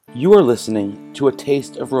You are listening to A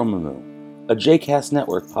Taste of Romumu, a JCast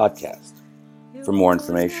Network podcast. For more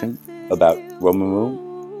information about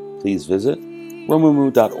Romumu, please visit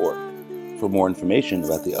romumu.org. For more information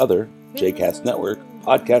about the other JCast Network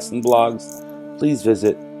podcasts and blogs, please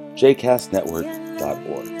visit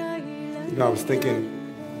jcastnetwork.org. You know, I was thinking,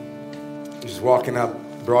 just walking up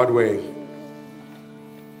Broadway,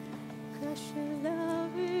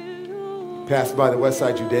 passed by the West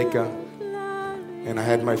Side Judaica, and I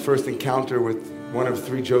had my first encounter with one of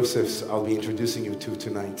three Josephs I'll be introducing you to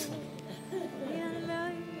tonight.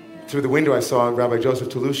 Through the window, I saw Rabbi Joseph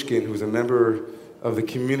Tulushkin, who's a member of the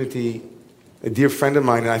community, a dear friend of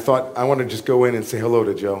mine, and I thought I want to just go in and say hello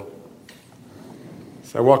to Joe.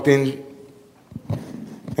 So I walked in,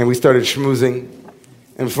 and we started schmoozing,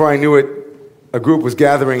 and before I knew it, a group was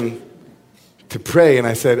gathering to pray, and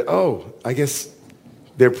I said, oh, I guess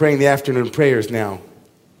they're praying the afternoon prayers now.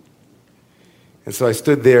 And so I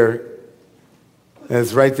stood there,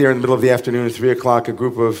 as right there in the middle of the afternoon, at 3 o'clock, a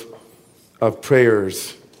group of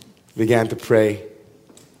prayers began to pray.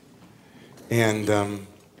 And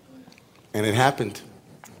it happened.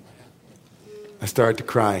 I started to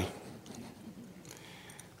cry.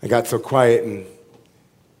 I got so quiet, and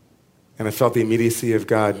I felt the immediacy of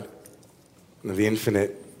God, of the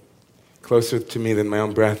infinite, closer to me than my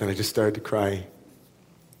own breath, and I just started to cry.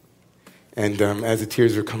 And as the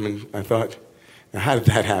tears were coming, I thought, now, how did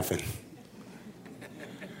that happen?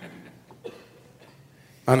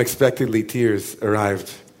 Unexpectedly, tears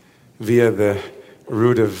arrived via the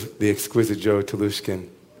root of the exquisite Joe Tulushkin.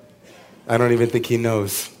 I don't even think he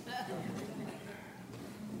knows.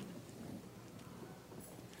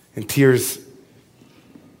 And tears,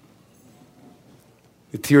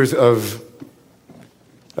 the tears of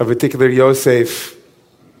a particular Yosef,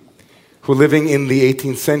 who living in the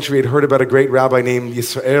 18th century had heard about a great rabbi named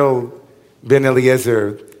Yisrael ben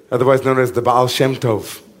Eliezer, otherwise known as the Baal Shem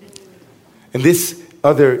Tov. And this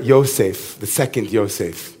other Yosef, the second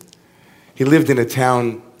Yosef, he lived in a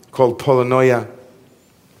town called Polonoia,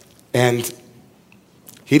 and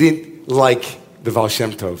he didn't like the Baal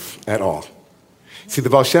Shem Tov at all. See, the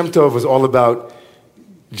Baal Shem Tov was all about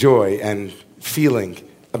joy and feeling,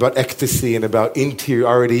 about ecstasy and about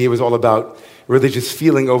interiority. It was all about religious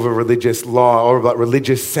feeling over religious law, or about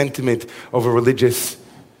religious sentiment over religious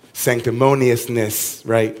sanctimoniousness,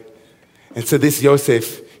 right? And so this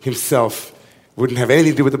Yosef himself wouldn't have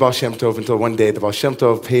anything to do with the Baal Shem Tov until one day the Baal Shem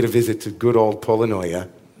Tov paid a visit to good old Polonoia.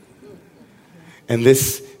 And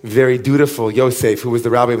this very dutiful Yosef, who was the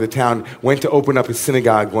rabbi of the town, went to open up his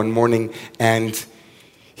synagogue one morning, and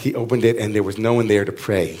he opened it, and there was no one there to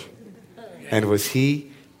pray. And was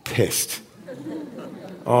he pissed?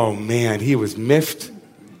 Oh man, he was miffed.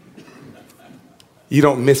 You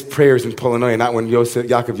don't miss prayers in Polonoia, not when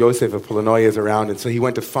Yaakov Yosef of Polonoia is around. And so he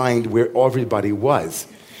went to find where everybody was.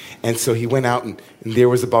 And so he went out, and there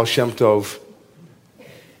was a Baal Shem Tov.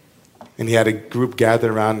 And he had a group gather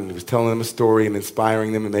around, and he was telling them a story and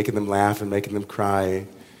inspiring them and making them laugh and making them cry.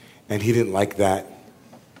 And he didn't like that.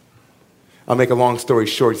 I'll make a long story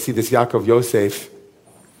short. See, this Yaakov Yosef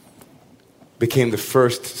became the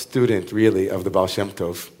first student, really, of the Baal Shem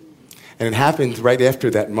Tov. And it happened right after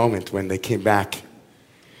that moment when they came back.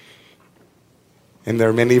 And there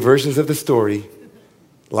are many versions of the story,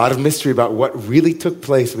 a lot of mystery about what really took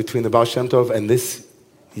place between the Baal Shem Tov and this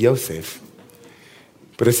Yosef.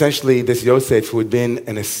 But essentially, this Yosef, who had been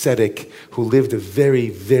an ascetic, who lived a very,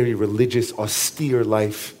 very religious, austere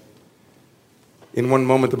life, in one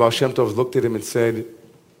moment, the Baal Shem Tov looked at him and said,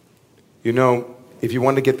 you know, if you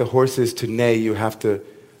want to get the horses to neigh, you have to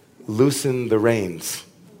loosen the reins.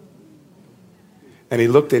 And he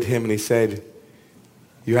looked at him and he said,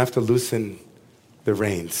 you have to loosen the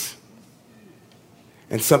reins.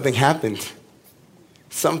 And something happened.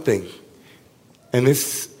 Something. And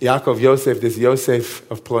this Yaakov Yosef, this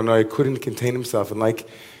Yosef of Polonoia, couldn't contain himself. And like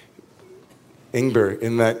Ingber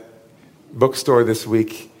in that bookstore this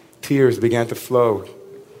week, tears began to flow.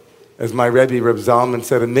 As my Rebbe, Reb Zalman,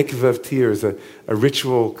 said, a mikveh of tears, a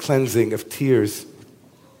ritual cleansing of tears.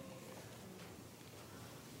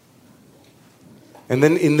 And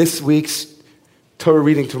then in this week's Torah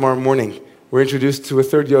reading tomorrow morning, we're introduced to a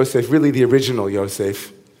third Yosef, really the original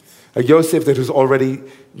Yosef. A Yosef that has already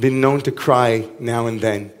been known to cry now and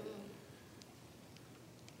then.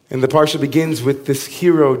 And the parsha begins with this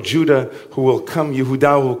hero, Judah, who will come,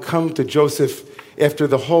 Yehudah, who will come to Joseph after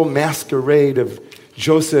the whole masquerade of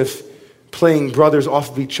Joseph playing brothers off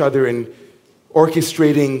of each other and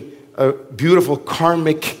orchestrating a beautiful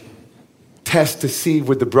karmic test to see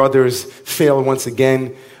would the brothers fail once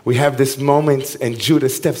again. We have this moment, and Judah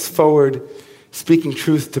steps forward, speaking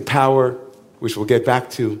truth to power. which we'll get back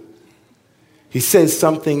to, he says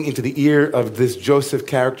something into the ear of this Joseph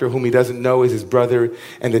character whom he doesn't know is his brother.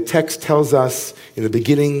 And the text tells us in the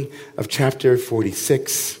beginning of chapter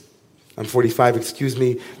 45, Velo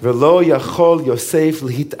yachol Yosef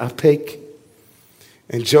lihitapek.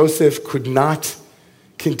 And Joseph could not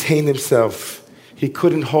contain himself. He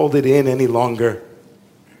couldn't hold it in any longer.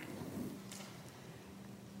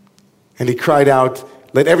 And he cried out,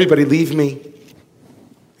 "Let everybody leave me."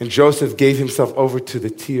 And Joseph gave himself over to the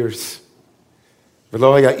tears. And there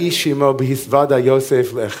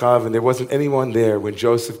wasn't anyone there when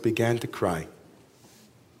Joseph began to cry.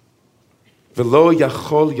 Velo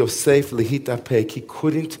yachol Yosef lihitapek. He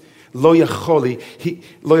couldn't. Lo yachol.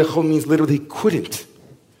 Lo yachol means literally he couldn't.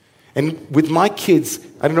 And with my kids,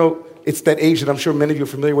 I don't know, it's that age that I'm sure many of you are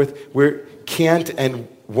familiar with, where can't and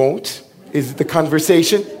won't is the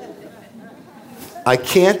conversation. I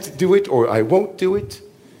can't do it or I won't do it.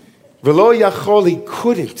 Velo yachol, he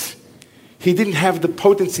couldn't. He didn't have the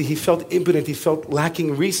potency. He felt impotent. He felt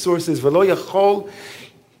lacking resources. Velo yachol.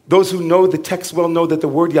 Those who know the text well know that the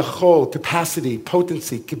word yachol, capacity,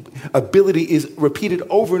 potency, ability, is repeated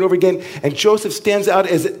over and over again. And Joseph stands out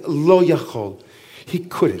as lo yachol. He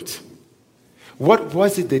couldn't. What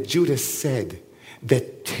was it that Judah said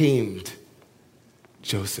that tamed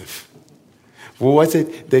Joseph? What was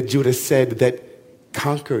it that Judah said that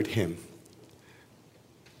conquered him?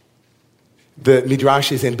 The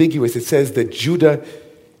Midrash is ambiguous. It says that Judah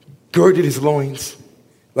girded his loins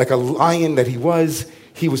like a lion that he was.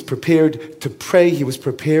 He was prepared to pray. He was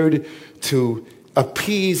prepared to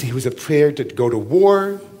appease. He was prepared to go to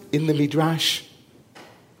war in the Midrash.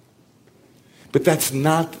 But that's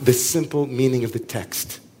not the simple meaning of the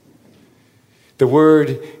text. The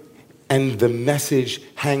word and the message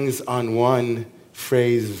hangs on one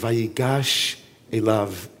phrase, VAYIGASH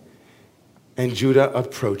elav. And Judah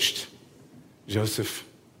approached Joseph.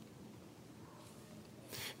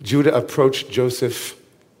 Judah approached Joseph.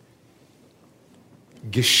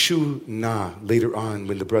 Geshu na, later on,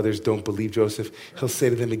 when the brothers don't believe Joseph, he'll say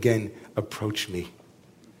to them again, approach me.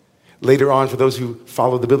 Later on, for those who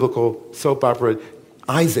follow the biblical soap opera,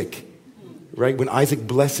 Isaac, right? When Isaac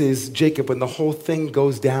blesses Jacob, when the whole thing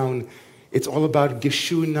goes down, it's all about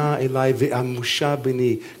Geshu na elai ve'amusha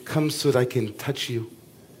b'ni, come so that I can touch you.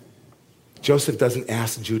 Joseph doesn't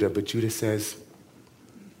ask Judah, but Judah says,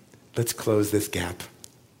 let's close this gap.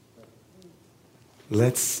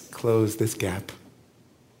 Let's close this gap.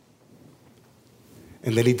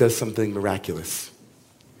 And then he does something miraculous.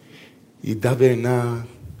 Yidaber na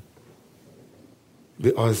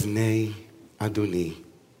be'oznei Adoni.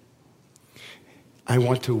 I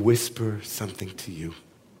want to whisper something to you.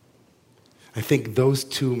 I think those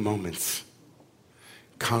two moments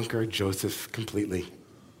conquer Joseph completely.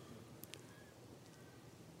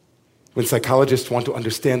 When psychologists want to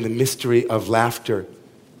understand the mystery of laughter,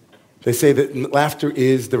 they say that laughter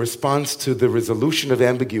is the response to the resolution of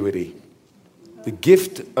ambiguity. The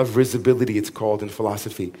gift of visibility, it's called in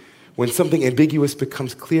philosophy. When something ambiguous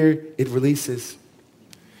becomes clear, it releases.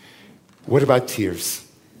 What about tears?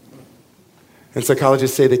 And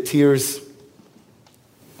psychologists say that tears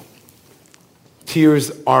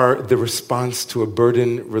are the response to a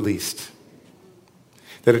burden released.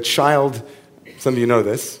 That a child, some of you know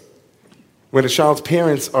this, when a child's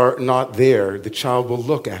parents are not there, the child will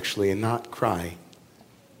look actually and not cry.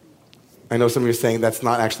 I know some of you are saying that's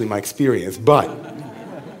not actually my experience, but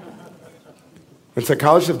when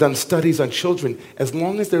psychologists have done studies on children, as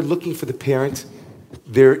long as they're looking for the parent,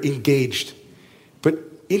 they're engaged. But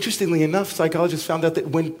interestingly enough, psychologists found out that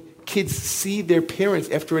when kids see their parents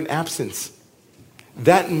after an absence,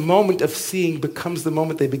 that moment of seeing becomes the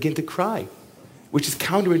moment they begin to cry, which is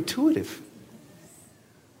counterintuitive.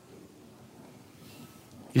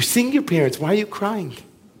 You're seeing your parents. Why are you crying?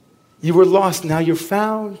 You were lost. Now you're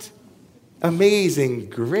found. Amazing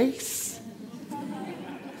grace.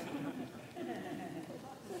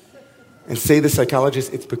 And say the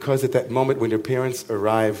psychologist, it's because at that moment when your parents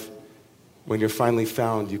arrive, when you're finally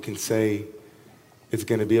found, you can say, it's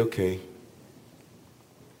going to be okay.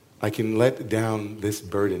 I can let down this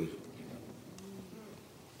burden.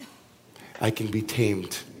 I can be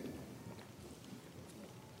tamed.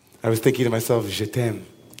 I was thinking to myself, je t'aime.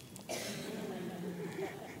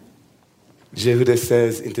 Jehudah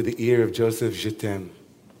says into the ear of Joseph, je t'aime.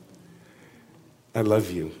 I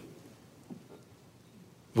love you.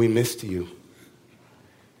 We missed you.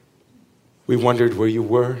 We wondered where you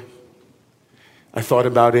were. I thought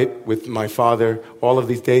about it with my father all of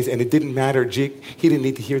these days, and it didn't matter. He didn't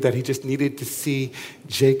need to hear that. He just needed to see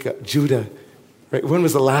Judah. Right? When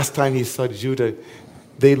was the last time he saw Judah?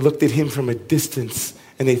 They looked at him from a distance,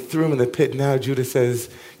 And they threw him in the pit. Now Judah says,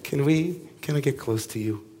 can I get close to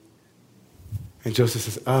you? And Joseph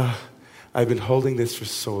says, I've been holding this for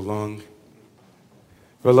so long.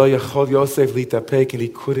 And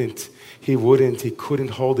he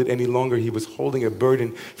couldn't hold it any longer. He was holding a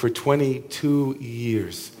burden for 22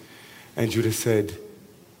 years. And Judah said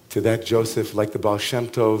to that Joseph, like the Baal Shem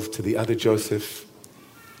Tov, to the other Joseph,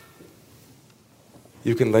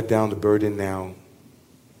 you can let down the burden now.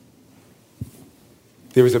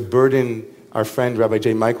 There was a burden our friend Rabbi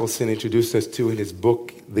J. Michelson introduced us to in his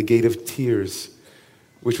book, The Gate of Tears,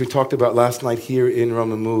 which we talked about last night here in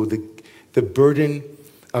Romamu, the burden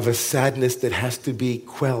of a sadness that has to be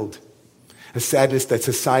quelled, a sadness that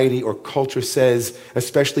society or culture says,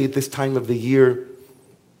 especially at this time of the year,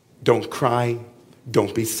 don't cry,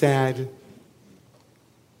 don't be sad.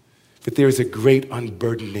 But there is a great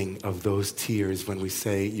unburdening of those tears when we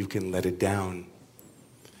say you can let it down.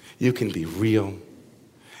 You can be real.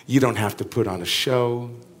 You don't have to put on a show.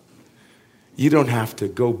 You don't have to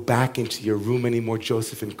go back into your room anymore,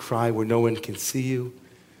 Joseph, and cry where no one can see you.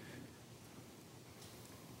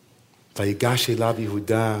 VAYIGASH elav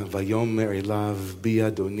Yehuda, vayomer elav bi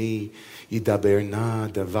Adoni, yidaber na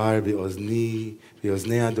davar beozni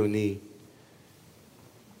Adoni.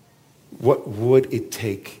 What would it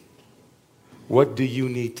take? What do you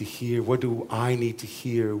need to hear? What do I need to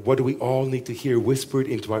hear? What do we all need to hear whispered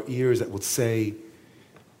into our ears that would say,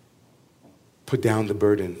 put down the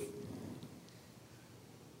burden?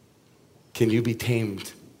 Can you be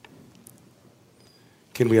tamed?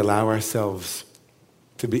 Can we allow ourselves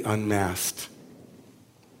to be unmasked?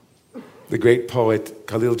 The great poet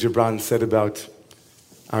Khalil Gibran said about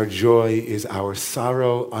our joy is our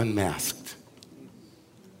sorrow unmasked.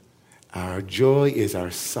 Our joy is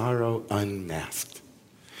our sorrow unmasked.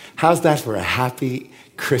 How's that for a happy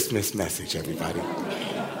Christmas message, everybody?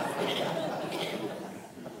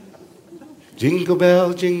 Jingle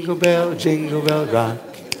bell, jingle bell rock.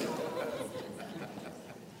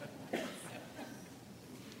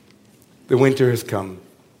 The winter has come.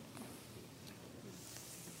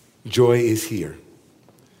 Joy is here.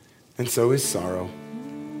 And so is sorrow.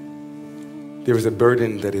 There is a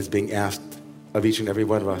burden that is being asked of each and every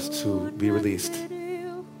one of us to be released.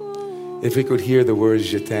 If we could hear the words,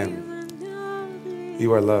 Je t'aime,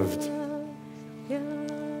 you are loved.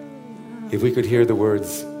 If we could hear the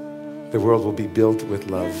words, the world will be built with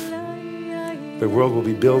love. The world will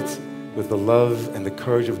be built with the love and the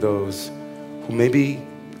courage of those who maybe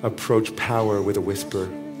approach power with a whisper,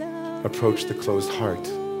 approach the closed heart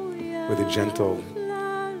with a gentle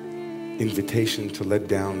invitation to let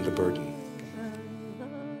down the burden.